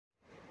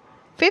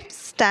5th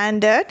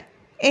Standard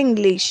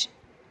English.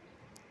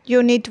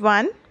 Unit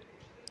 1.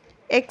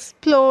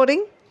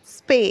 Exploring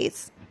Space.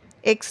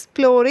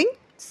 Exploring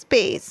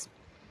Space.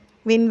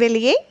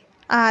 விண்வெளியை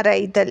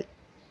ஆராய்தல்.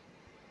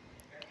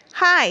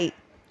 Hi,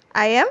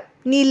 I am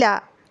Neela.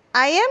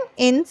 I am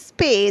in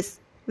space.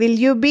 Will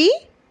you be?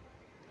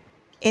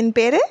 என்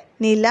பேர்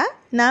நீலா.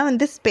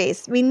 நான்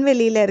space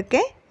விண்வெளியில்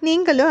இருக்கேன்.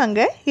 நீங்களும்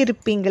அங்கே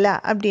இருப்பீங்களா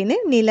அப்படின்னு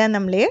நீலா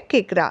நம்மளையே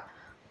கேட்குறா.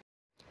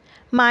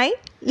 My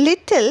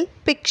little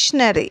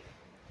Pictionary.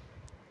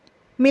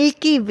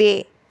 Milky Way.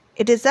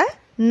 It is a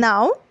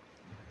noun.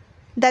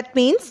 That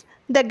means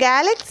the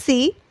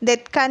galaxy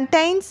that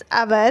contains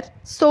our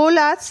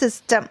solar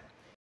system.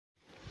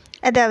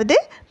 அதாவது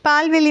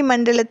பால்வெளி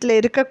மண்டலத்தில்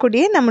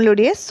இருக்கக்கூடிய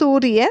நம்மளுடைய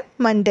சூரிய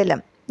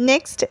மண்டலம்.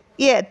 Next,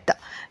 Earth.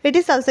 It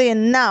is also a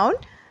noun.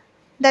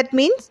 That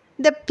means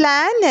the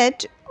planet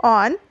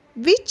on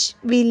which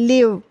we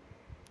live.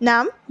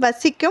 நாம்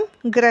வசிக்கும்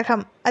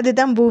கிரகம்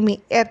அதுதான் பூமி,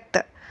 Earth.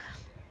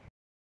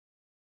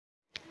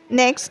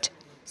 Next,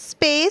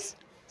 Space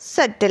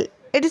Shuttle.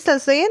 It is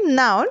also a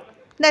noun.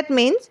 That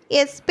means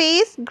a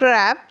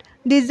spacecraft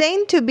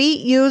designed to be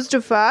used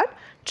for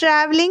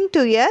traveling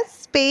to a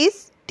space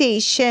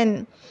station.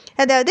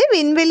 அதாவது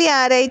விண்வெளி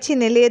ஆராய்ச்சி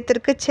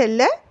நிலையத்திற்கு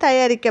செல்ல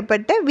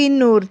தயாரிக்கப்பட்ட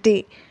விண்ணூர்தி.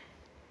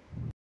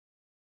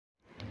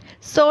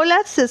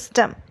 Solar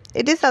System.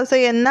 It is also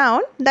a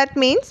noun. That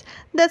means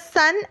the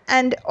sun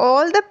and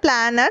all the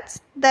planets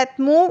that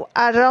move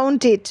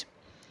around it.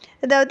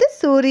 அதாவது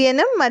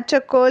சூரியனும் மற்ற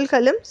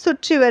கோள்களும்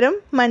சுற்றி வரும்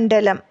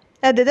மண்டலம்,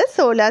 அதுதான்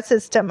சோலார்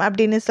சிஸ்டம்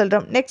அப்படின்னு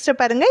சொல்கிறோம். நெக்ஸ்ட்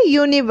பாருங்கள்,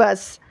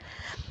 universe.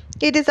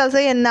 It is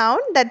also a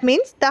noun. That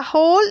means the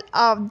whole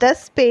of the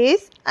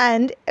space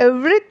and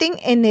everything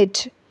in it,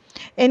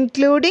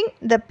 including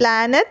the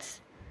planets,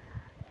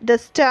 the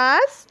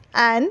stars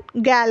and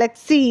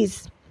galaxies.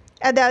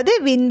 அதாவது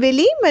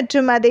விண்வெளி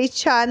மற்றும் அதை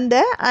சார்ந்த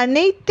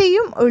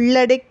அனைத்தையும்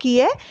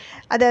உள்ளடக்கிய,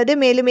 அதாவது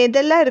மேலும்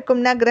எதெல்லாம்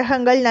இருக்கும்னா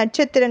கிரகங்கள்,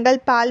 நட்சத்திரங்கள்,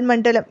 பால்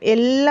மண்டலம்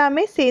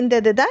எல்லாமே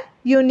சேர்ந்தது தான்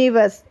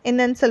யூனிவர்ஸ்.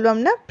 என்னன்னு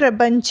சொல்லுவோம்னா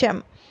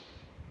பிரபஞ்சம்.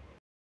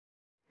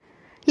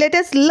 Let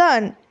us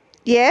learn.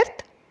 Earth,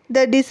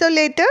 the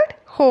desolated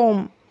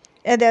home.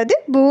 அதாவது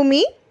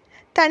பூமி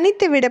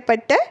தனித்து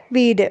விடப்பட்ட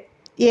வீடு.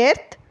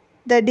 Earth,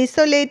 the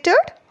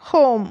desolated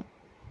home.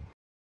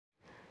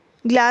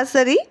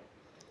 Glossary.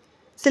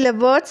 சில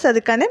வேர்ட்ஸ்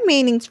அதுக்கான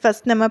மீனிங்ஸ்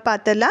ஃபஸ்ட் நம்ம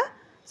பார்த்தலாம்.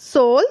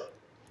 சோல்,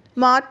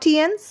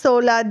 மார்டியன்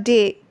சோலார்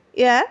டே,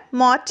 எ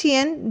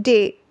மார்டியன்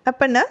டே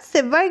அப்படின்னா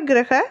செவ்வாய்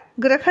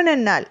கிரகண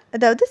நாள்,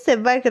 அதாவது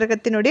செவ்வாய்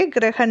கிரகத்தினுடைய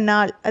கிரக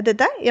நாள்,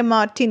 அதுதான் எ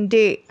மார்டின்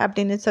டே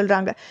அப்படின்னு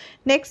சொல்கிறாங்க.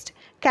 Next,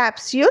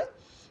 capsule,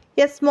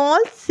 a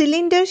small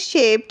cylinder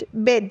shaped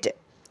bed,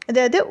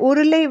 அதாவது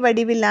உருளை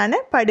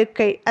வடிவிலான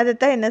படுக்கை, அதை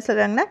தான் என்ன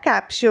சொல்கிறாங்கன்னா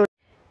capsule.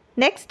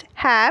 Next,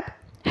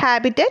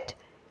 habitat,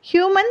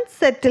 human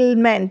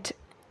settlement,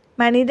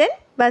 மனிதன்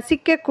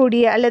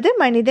வசிக்கக்கூடிய அல்லது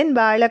மனிதன்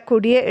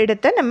வாழக்கூடிய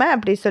இடத்தை நம்ம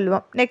அப்படி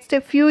சொல்லுவோம். Next,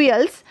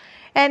 fuels,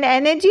 and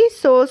energy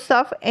source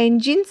of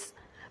engines,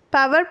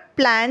 power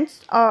plants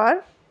R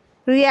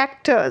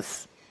reactors,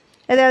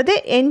 அதாவது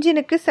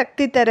என்ஜினுக்கு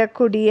சக்தி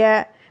தரக்கூடிய,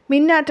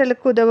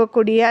 மின்னாற்றலுக்கு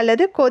உதவக்கூடிய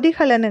அல்லது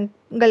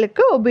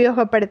கொதிகலன்களுக்கு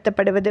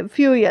உபயோகப்படுத்தப்படுவது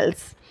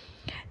ஃபியூயல்ஸ்.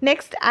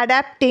 நெக்ஸ்ட்,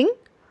 அடாப்டிங்,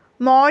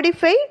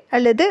 மாடிஃபை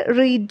அல்லது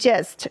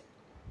ரீஜஸ்ட்,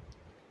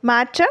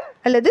 மாற்றம்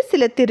அல்லது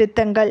சில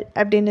திருத்தங்கள்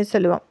அப்படின்னு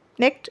சொல்லுவோம்.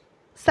 Next,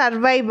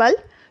 survival,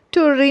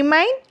 to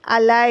remain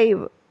alive,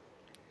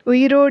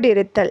 உயிரோடு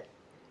இருத்தல்.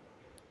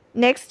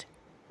 Next,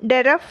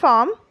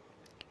 டெரஃபார்ம்,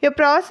 a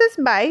process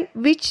by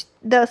which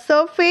the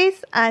surface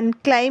and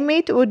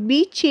climate would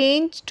be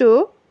changed to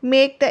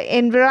make the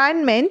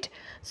environment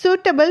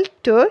suitable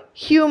to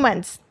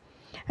humans.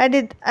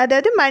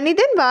 அதாவது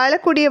மனிதன்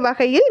வாழக்கூடிய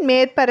வகையில்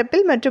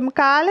மேற்பரப்பில் மற்றும்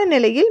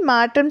காலநிலையில்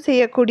மாற்றம்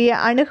செய்யக்கூடிய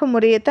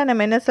அணுகுமுறையை தான்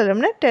நம்ம என்ன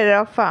சொல்கிறோம்னா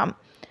டெரஃபார்ம்.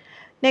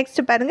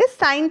 நெக்ஸ்ட் பாருங்கள்,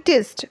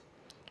 scientist,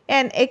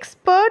 an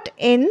expert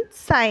in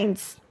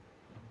science.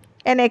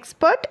 An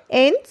expert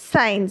in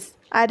science,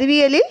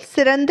 அறிவியலில்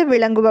சிறந்து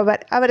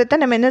விளங்குபவர், அவரை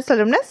தான் நம்ம என்ன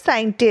சொல்கிறோம்னா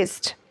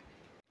சயின்டிஸ்ட்.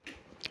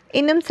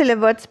 இன்னும் சில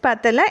வேர்ட்ஸ்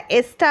பார்த்தலாம்.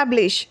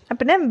 எஸ்டாப்ளிஷ்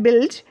அப்படின்னா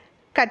பில்ட்,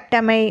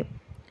 கட்டமை.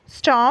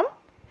 ஸ்டார்ம்,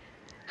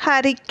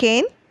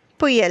 ஹரிக்கேன்,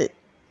 புயல்.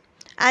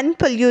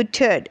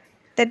 அன்பொல்யூட்டட்,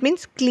 தட்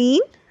மீன்ஸ்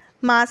க்ளீன்,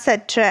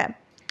 மாசற்ற.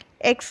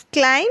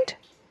 எக்ஸ்க்ளைன்ட்,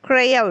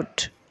 க்ரை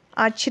அவுட்,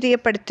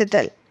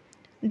 ஆச்சரியப்படுத்துதல்.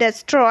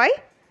 டெஸ்ட்ராய்,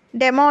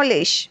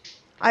 demolish,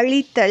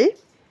 அழித்தல்.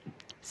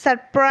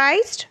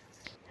 surprised,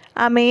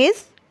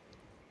 amaze,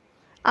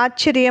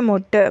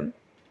 ஆச்சரியமூட்டு.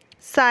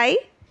 sigh,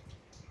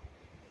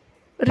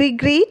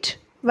 regret,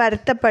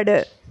 வருத்தப்படு.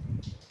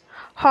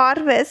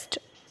 harvest,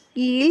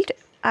 yield,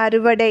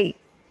 அறுவடை.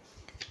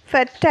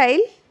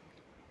 fertile,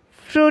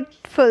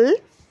 fruitful,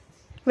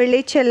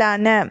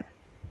 விளைச்சலான.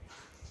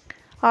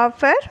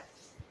 offer,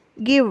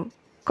 give,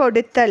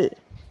 கொடுத்தல்.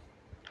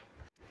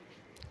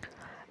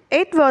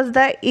 It was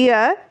the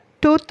year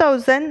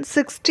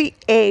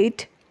 2068.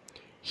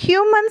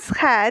 Humans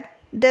had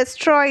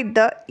destroyed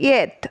the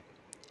earth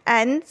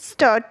and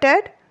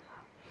started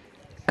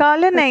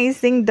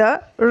colonizing the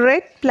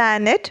red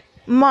planet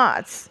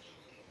Mars.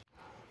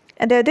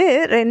 அதாவது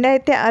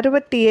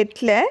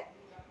 2068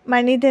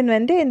 மனிதன்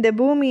வந்து இந்த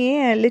பூமியை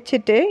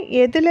அழிச்சிட்டு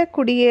எதில்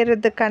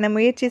குடியேறதுக்கான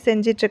முயற்சி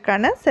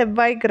செஞ்சிட்ருக்கான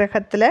செவ்வாய்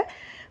கிரகத்தில்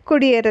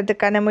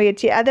குடியேறதுக்கான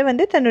முயற்சி, அதை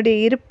வந்து தன்னுடைய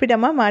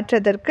இருப்பிடமாக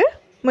மாற்றுவதற்கு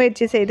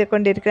முயற்சி செய்து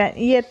கொண்டிருக்கிறேன்.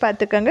 இயர்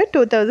பார்த்துக்கோங்க,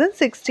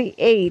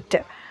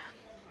 2068.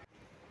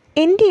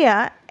 India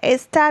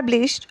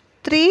established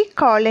 3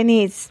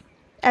 colonies.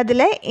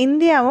 அதில்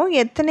இந்தியாவும்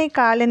எத்தனை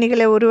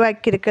காலனிகளை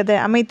உருவாக்கியிருக்குது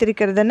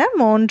அமைத்திருக்கிறதுனா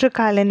 3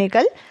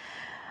 காலனிகள்.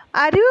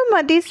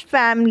 அறிவுமதிஸ்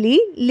ஃபேமிலி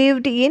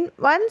லிவ்ட் இன்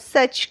 1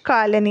 such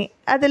colony.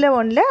 அதில்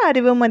ஒன்றில்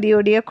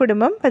அறிவுமதியுடைய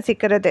குடும்பம்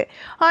வசிக்கிறது.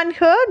 On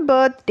her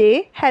birthday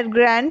her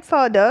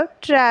grandfather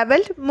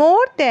travelled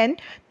more than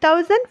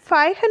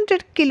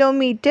 1500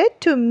 kilometers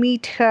to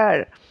meet her.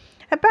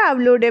 அப்போ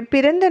அவளுடைய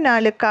பிறந்த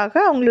நாளுக்காக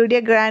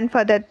அவங்களுடைய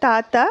கிராண்ட்ஃபாதர்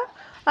தாத்தா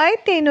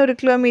 1500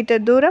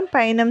 கிலோமீட்டர் தூரம்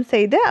பயணம்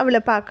செய்து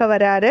அவளை பார்க்க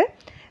வராரு.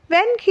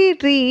 When he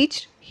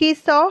reached, he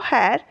saw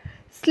her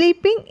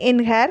sleeping in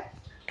her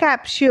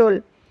capsule.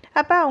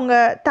 அப்போ அவங்க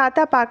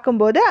தாத்தா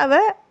பார்க்கும்போது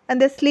அவள்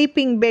அந்த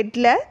ஸ்லீப்பிங்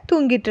பெட்டில்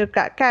தூங்கிட்டு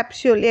இருக்கா.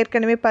 கேப்சூல்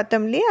ஏற்கனவே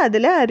பார்த்தோம் இல்லையா,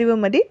 அதில்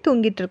அறிவுமதி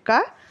தூங்கிட்டு இருக்கா.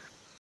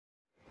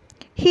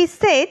 He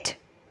said,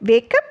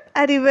 "Wake up,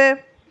 அறிவு."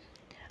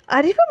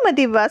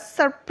 Arivumathi was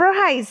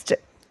surprised.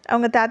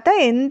 அவங்க தாத்தா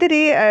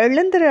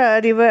எழுந்துரு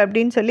அறிவு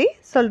அப்படின்னு சொல்லி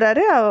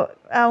சொல்கிறாரு.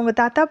 அவங்க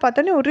தாத்தா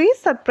பார்த்தோன்னே ஒரே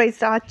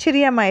surprise,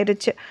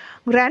 ஆச்சரியமாயிருச்சு.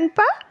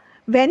 Grandpa,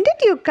 when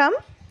did you come?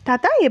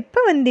 தாத்தா எப்போ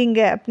வந்தீங்க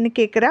அப்படின்னு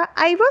கேட்குறா.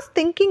 I was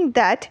thinking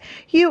that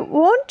you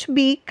won't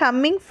be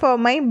coming for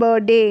my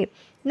birthday.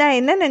 நான்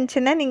என்ன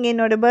நினச்சேன்னா நீங்கள்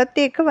என்னோடய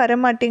பர்த்டேக்கு வர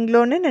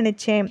மாட்டீங்களோன்னு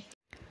நினச்சேன்.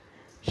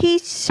 He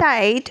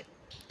sighed.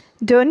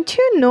 Don't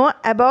you know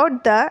about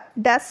the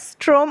dust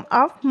storm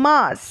of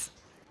Mars?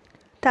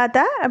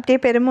 தாத்தா அப்படியே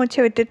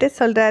பெருமூச்சை விட்டுட்டு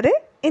சொல்கிறாரு,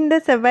 இந்த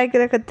செவ்வாய்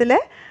கிரகத்தில்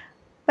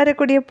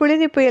வரக்கூடிய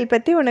புழுதி புயல்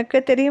பற்றி உனக்கு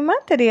தெரியுமா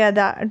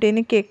தெரியாதா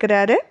அப்படின்னு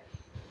கேட்குறாரு.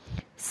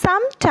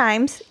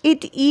 Sometimes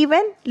it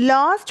even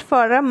lasts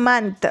for a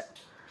month,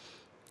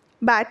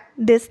 but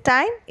this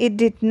time it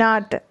did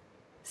not.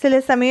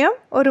 சில சமயம்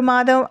ஒரு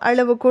மாதம்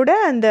அளவு கூட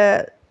அந்த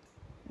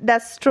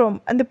டஸ்ட் ஸ்ட்ரோம்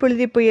அந்த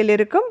புழுதி புயல்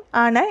இருக்கும்.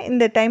 ஆனால்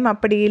இந்த டைம்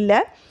அப்படி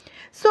இல்லை.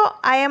 ஸோ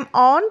ஐ ஆம்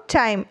ஆன்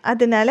டைம்.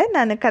 அதனால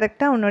நான்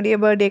கரெக்டாக உன்னுடைய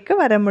பர்த்டேக்கு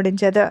வர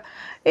முடிஞ்சது.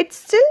 It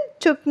still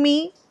took me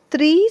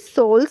 3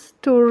 souls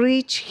to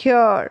reach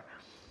here.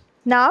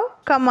 Now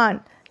come on,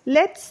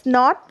 let's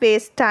not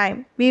waste time.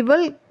 We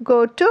will go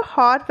to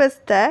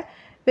harvest the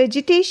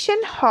vegetation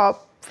hop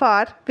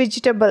for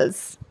vegetables.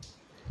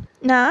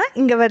 நான்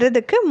இங்கே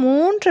வர்றதுக்கு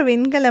 3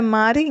 விண்கலம்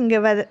மாறி இங்கே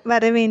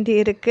வர வேண்டி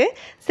இருக்குது.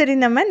 சரி,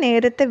 நம்ம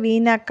நேரத்தை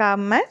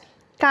வீணாக்காமல்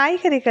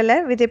காய்கறிகளை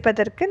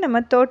விதைப்பதற்கு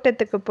நம்ம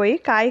தோட்டத்துக்கு போய்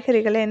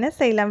காய்கறிகளை என்ன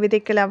செய்யலாம்,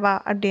 விதைக்கலாவா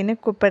அப்படின்னு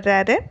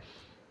கூப்பிடுறாரு.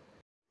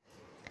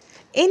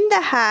 In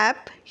the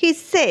hap, he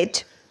said,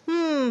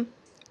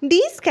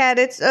 these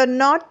carrots are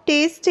not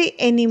tasty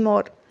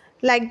anymore,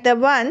 like the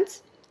ones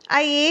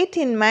I ate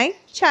in my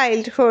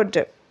childhood.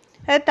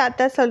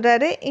 தாத்தா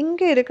சொல்கிறாரு,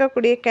 இங்கே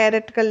இருக்கக்கூடிய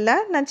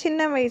கேரட்கள்லாம் நான்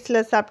சின்ன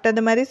வயசில்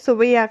சாப்பிட்டது மாதிரி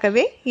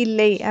சுவையாகவே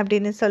இல்லை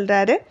அப்படின்னு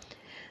சொல்கிறாரு.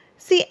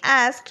 She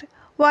asked,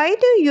 why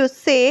do you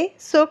say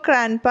so,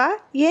 grandpa?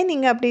 ஏன்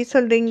நீங்கள் அப்படி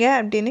சொல்கிறீங்க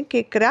அப்படின்னு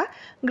கேட்குறா.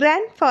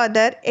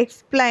 Grandfather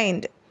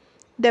explained,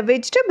 the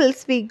vegetables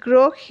we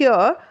grow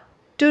here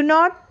do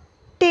not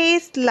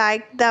taste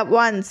like the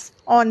ones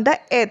on the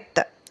earth.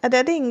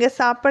 அதாவது இங்கே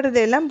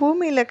சாப்பிட்றதெல்லாம்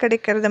பூமியில்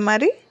கிடைக்கிறது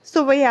மாதிரி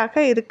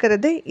சுவையாக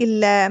இருக்கிறது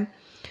இல்லை.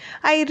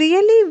 I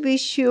really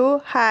wish you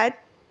had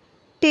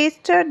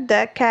tasted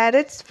the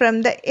carrots from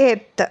the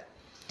earth.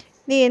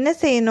 நீ என்ன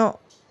செய்யணும்,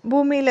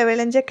 பூமியில்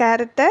விளைஞ்ச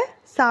கேரட்டை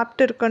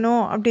சாப்பிட்டு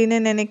இருக்கணும் அப்படின்னு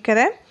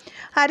நினைக்கிறேன்.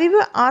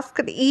 அறிவு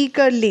ஆஸ்க்ட்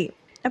ஈகர்லி.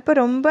 அப்போ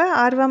ரொம்ப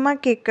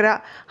ஆர்வமாக கேட்குறா.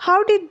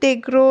 How did they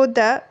grow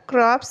the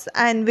graphs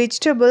and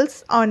vegetables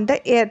on the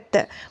earth?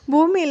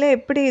 பூமியில்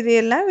எப்படி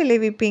இதையெல்லாம்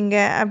விளைவிப்பீங்க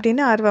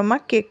அப்படின்னு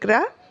ஆர்வமாக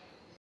கேட்குறா.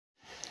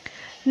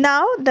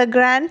 Now the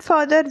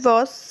grandfather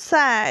was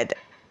chat.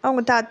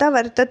 அவங்க தாத்தா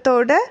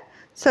வருத்தத்தோடு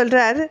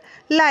சொல்கிறாரு,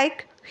 like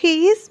he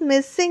is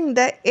missing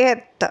the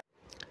earth.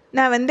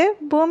 நான் வந்து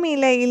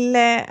பூமியில்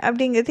இல்லை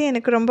அப்படிங்கிறது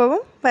எனக்கு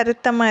ரொம்பவும்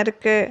வருத்தமாக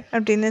இருக்குது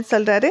அப்படின்னு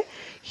சொல்கிறாரு.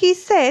 He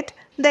said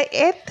the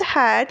earth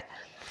had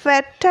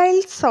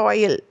fertile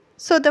soil,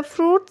 so the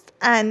fruits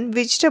and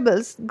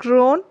vegetables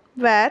grown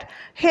were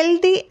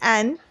healthy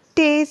and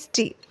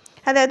tasty.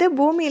 அதாவது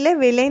பூமியில்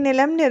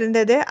விளைநிலம்னு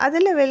இருந்தது,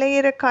 அதில்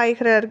விளையிற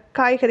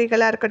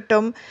காய்கறிகளாக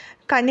இருக்கட்டும்,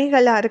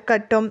 கனிகளாக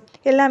இருக்கட்டும்,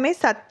 எல்லாமே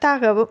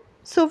சத்தாகவும்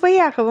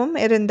சுவையாகவும்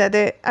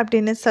இருந்தது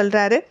அப்படின்னு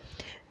சொல்கிறாரு.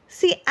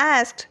 She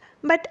asked,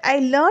 but I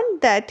learned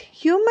that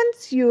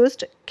humans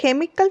used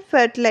chemical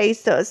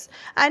fertilizers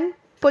and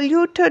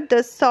polluted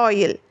the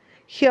soil.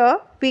 Here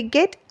we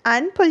get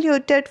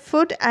unpolluted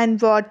food and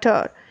water.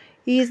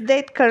 Is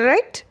that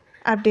correct?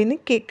 அப்படின்னு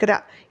கேட்குறா.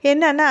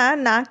 என்னன்னா,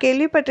 நான்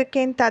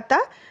கேள்விப்பட்டிருக்கேன் தாத்தா,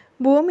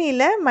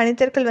 பூமியில்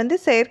மனிதர்கள் வந்து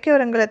செயற்கை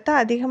உரங்களை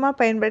தான் அதிகமாக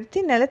பயன்படுத்தி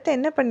நிலத்தை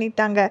என்ன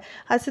பண்ணிட்டாங்க,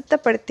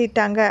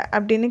 அசுத்தப்படுத்திட்டாங்க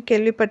அப்படின்னு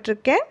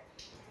கேள்விப்பட்டிருக்கேன்.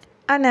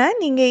 ஆனால்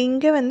நீங்கள்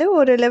இங்கே வந்து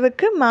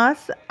ஓரளவுக்கு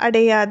மாசு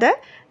அடையாத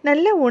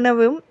நல்ல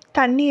உணவும்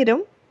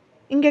தண்ணீரும்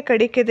இங்கே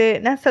கிடைக்குது,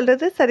 நான்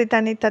சொல்கிறது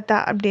சரிதானே தாத்தா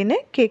அப்படின்னு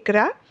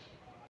கேட்குறா.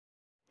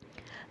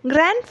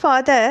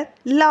 Grandfather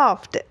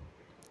laughed.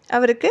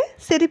 அவருக்கு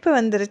சிரிப்பு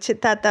வந்துருச்சு.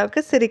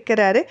 தாத்தாவுக்கு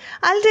சிரிக்கிறாரு.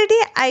 ஆல்ரெடி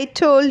ஐ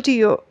டோல்ட்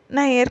யூ,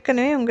 நான்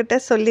ஏற்கனவே உங்கள்கிட்ட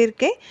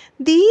சொல்லியிருக்கேன்,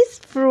 these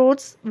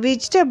fruits,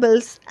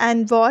 vegetables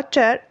and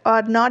water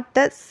R not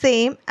the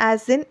same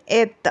as in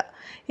earth.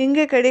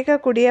 இங்கே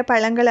கிடைக்கக்கூடிய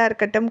பழங்களாக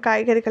இருக்கட்டும்,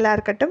 காய்கறிகளாக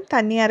இருக்கட்டும்,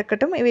 தண்ணியாக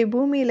இருக்கட்டும், இவை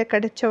பூமியில்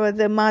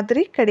கிடைச்சது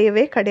மாதிரி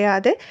கிடையவே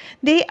கிடையாது.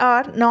 They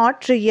are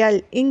not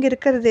real. இங்கே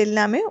இருக்கிறது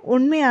எல்லாமே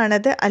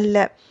உண்மையானது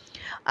அல்ல.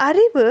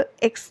 அறிவு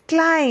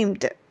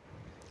எக்ஸ்க்ளைம்டு,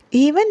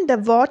 ஈவன் த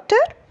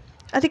வாட்டர்.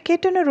 அது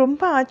கேட்டோன்னு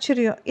ரொம்ப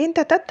ஆச்சரியம். ஏன்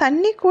தாத்தா,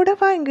 தண்ணி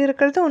கூடவா இங்கே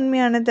இருக்கிறது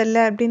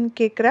உண்மையானதல்ல அப்படின்னு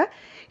கேட்குறா.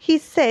 ஹி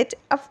செட்,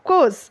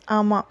 அஃப்கோர்ஸ்,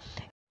 ஆமாம்.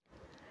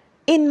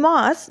 இன்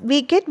mass we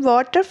get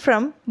water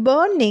from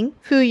burning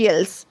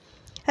fuels.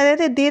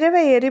 அதாவது திரவ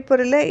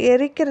எரிபொருளை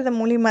எரிக்கிறது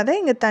மூலிமா தான்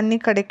இங்கே தண்ணி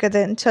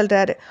கிடைக்குதுன்னு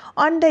சொல்கிறாரு.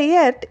 On the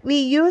earth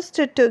we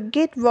used to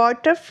get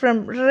water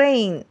from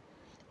rain.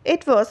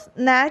 It was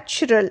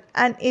natural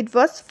and it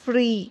was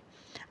free.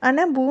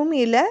 ஆனால்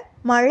பூமியில்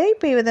மழை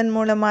பெய்வதன்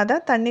மூலமாக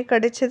தான் தண்ணி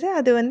கிடைச்சது,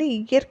 அது வந்து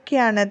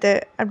இயற்கையானது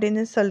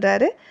அப்படின்னு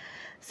சொல்கிறாரு.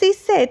 C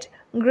set,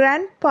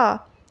 grandpa,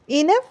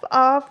 enough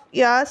of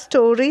your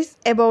stories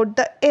about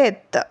the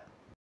earth.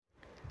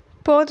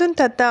 போதும்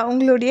தாத்தா,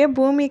 உங்களுடைய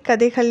பூமி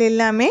கதைகள்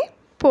எல்லாமே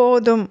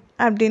போதும்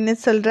அப்படின்னு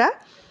சொல்கிறா.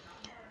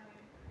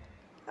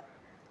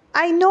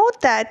 I know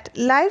that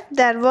life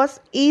there was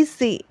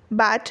easy,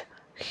 but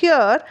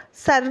here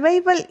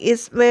survival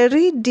is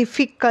very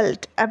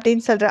difficult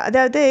அப்படின்னு சொல்கிறா.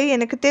 அதாவது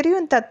எனக்கு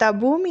தெரியும் தாத்தா,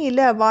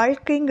 பூமியில்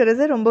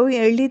வாழ்க்கைங்கிறது ரொம்பவும்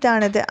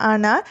எளிதானது,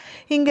 ஆனால்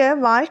இங்கே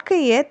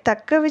வாழ்க்கையை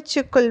தக்க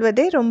வச்சு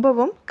கொள்வதே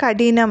ரொம்பவும்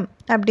கடினம்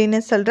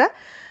அப்படின்னு சொல்கிறா.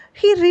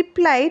 He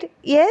replied,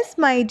 S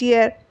my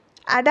dear,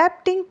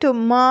 adapting to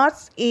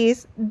Mars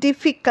is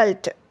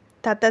difficult.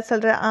 தாத்தா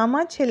சொல்கிற,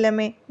 ஆமாம்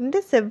செல்லமே, இந்த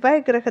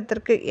செவ்வாய்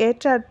கிரகத்திற்கு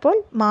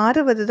ஏற்றாற்போல்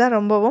மாறுவது தான்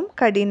ரொம்பவும்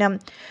கடினம்.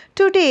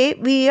 Today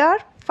we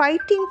are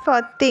fighting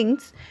for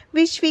things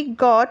which we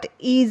got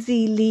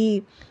easily.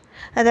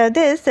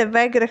 அதாவது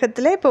செவ்வாய்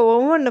கிரகத்தில் இப்போ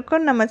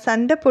ஒவ்வொன்றுக்கும் நம்ம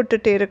சண்டை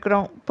போட்டுட்டு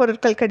இருக்கிறோம்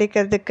பொருட்கள்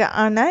கிடைக்கிறதுக்கு,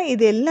 ஆனால்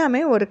இது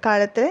எல்லாமே ஒரு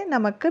காலத்தில்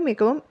நமக்கு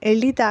மிகவும்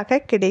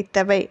எளிதாக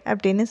கிடைத்தவை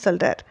அப்படின்னு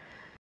சொல்கிறார்.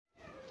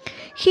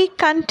 He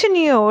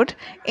continued,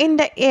 in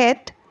the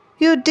earth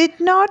you did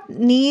not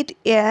need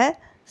a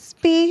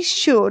space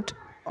suit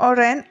or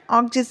an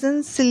oxygen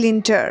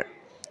cylinder.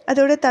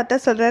 அதோட தாத்தா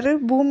சொல்கிறாரு,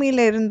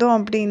 பூமியில் இருந்தோம்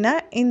அப்படின்னா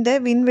இந்த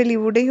விண்வெளி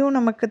உடையும்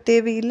நமக்கு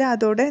தேவையில்லை,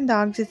 அதோட இந்த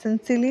ஆக்சிஜன்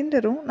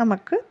சிலிண்டரும்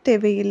நமக்கு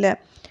தேவையில்லை.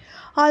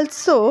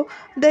 Also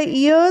the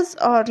years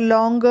R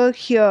longer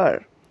here.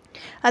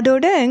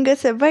 அதோட இங்கே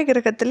செவ்வாய்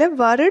கிரகத்தில்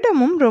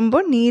வருடமும்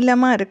ரொம்ப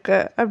நீளமாக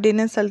இருக்குது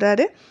அப்படின்னு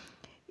சொல்கிறாரு.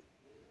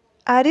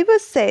 அறிவு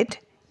set,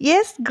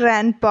 S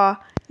grandpa,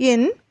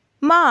 in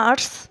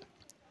Mars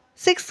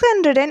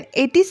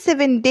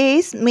 687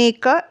 days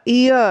make a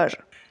year.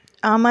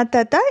 ஆமாம்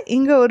தாத்தா,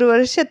 இங்கே ஒரு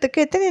வருஷத்துக்கு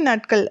எத்தனை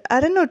நாட்கள்?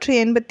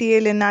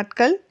 687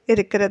 நாட்கள்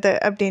இருக்கிறது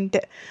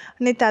அப்படின்ட்டு.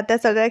 உடனே தாத்தா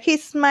சொல்கிறார், ஹி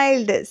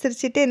ஸ்மைல்டு,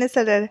 சிரிச்சுட்டு என்ன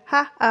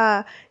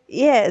சொல்கிறார்,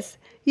 S,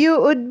 you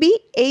would be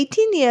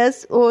 18 years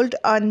old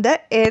on the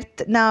earth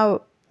now.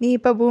 நீ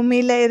இப்போ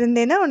பூமியில்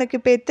இருந்தேன்னா உனக்கு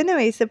இப்போ எத்தனை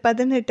வயசு?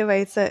 18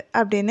 வயசு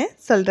அப்படின்னு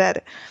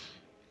சொல்கிறாரு.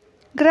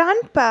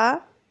 கிராண்ட்பா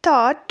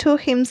thought to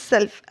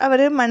himself,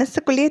 அவர்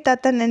மனசுக்குள்ளேயே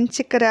தாத்தா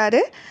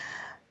நினச்சிக்கிறாரு,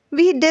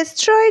 we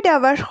destroyed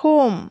our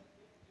home,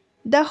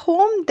 the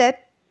home that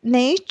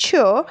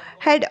nature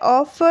had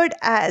offered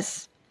us.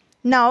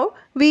 Now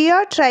we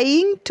are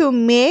trying to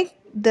make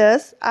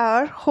this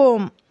our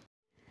home.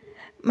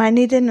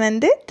 மனிதன்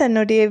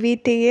தன்னுடைய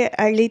வீட்டையே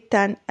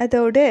அழித்தான்.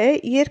 அதோட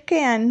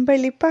இயற்கை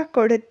அன்பளிப்பாக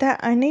கொடுத்த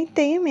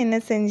அனைத்தையும் என்ன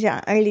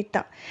செஞ்சான்?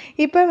 அழித்தான்.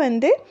 இப்போ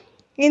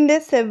இந்த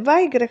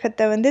செவ்வாய்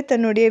கிரகத்தை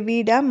தன்னுடைய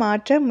வீடாக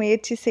மாற்ற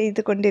முயற்சி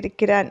செய்து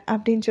கொண்டிருக்கிறான்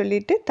அப்படின்னு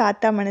சொல்லிட்டு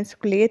தாத்தா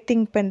மனசுக்குள்ளேயே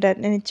திங்க் பண்ணுறார்,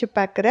 நினச்சி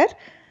பார்க்குறார்.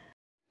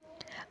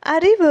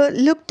 அறிவு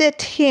லுக்ட்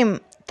அட் ஹிம்,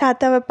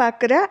 தாத்தாவை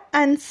பார்க்குறா,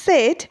 and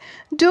set,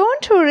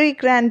 don't worry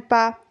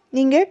grandpa,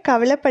 நீங்கள்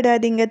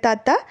கவலைப்படாதீங்க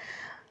தாத்தா.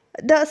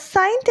 த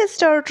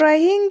scientist are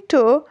trying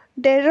to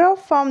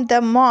terraform the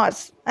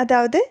Mars.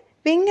 அதாவது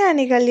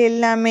விஞ்ஞானிகள்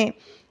எல்லாமே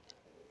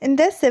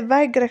இந்த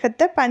செவ்வாய்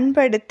கிரகத்தை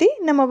பண்படுத்தி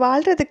நம்ம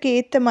வாழ்கிறதுக்கு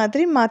ஏற்ற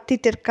மாதிரி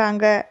மாற்றிட்டு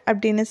இருக்காங்க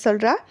அப்படின்னு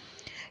சொல்கிறா.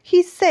 He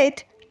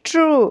said,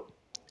 true.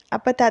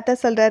 அப்போ தாத்தா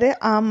சொல்கிறாரு,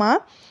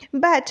 ஆமாம்,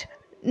 but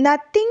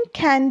nothing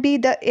can be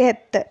the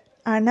earth.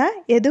 ஆனால்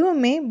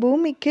எதுவுமே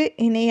பூமிக்கு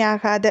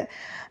இணையாகாது.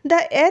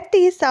 The earth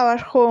is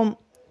our home.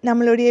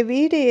 நம்மளுடைய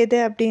வீடு எது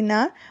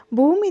அப்படின்னா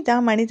பூமி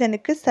தான்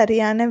மனிதனுக்கு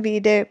சரியான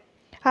வீடு.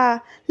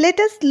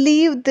 Let us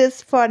leave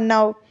this for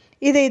now.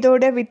 இதை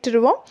இதோட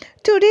விட்டுருவோம்.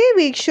 Today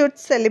we should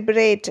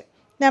celebrate.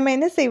 நம்ம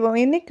என்ன செய்வோம்?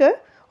 இன்றைக்கு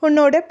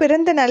உன்னோட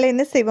பிறந்த நாளை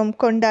என்ன செய்வோம்?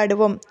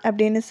 கொண்டாடுவோம்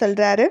அப்படின்னு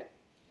சொல்கிறாரு.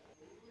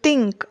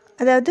 திங்க்,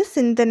 அதாவது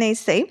சிந்தனை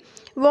செய்.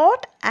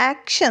 What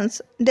actions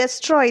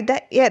destroy the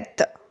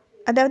earth.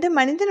 அதாவது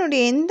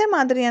மனிதனுடைய எந்த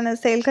மாதிரியான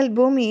செயல்கள்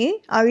பூமியை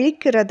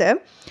அழிக்கிறது?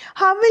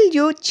 How will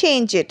you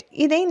change it.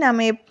 இதை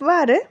நாம்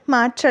எவ்வாறு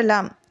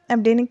மாற்றலாம்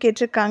அப்படின்னு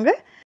கேட்டிருக்காங்க.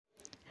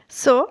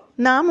 ஸோ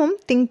நாமும்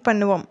திங்க்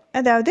பண்ணுவோம்.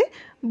 அதாவது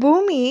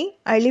பூமியை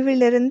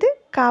அழிவிலிருந்து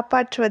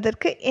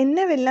காப்பாற்றுவதற்கு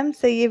என்னவெல்லாம்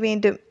செய்ய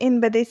வேண்டும்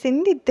என்பதை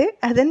சிந்தித்து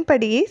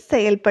அதன்படியே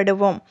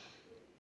செயல்படுவோம்.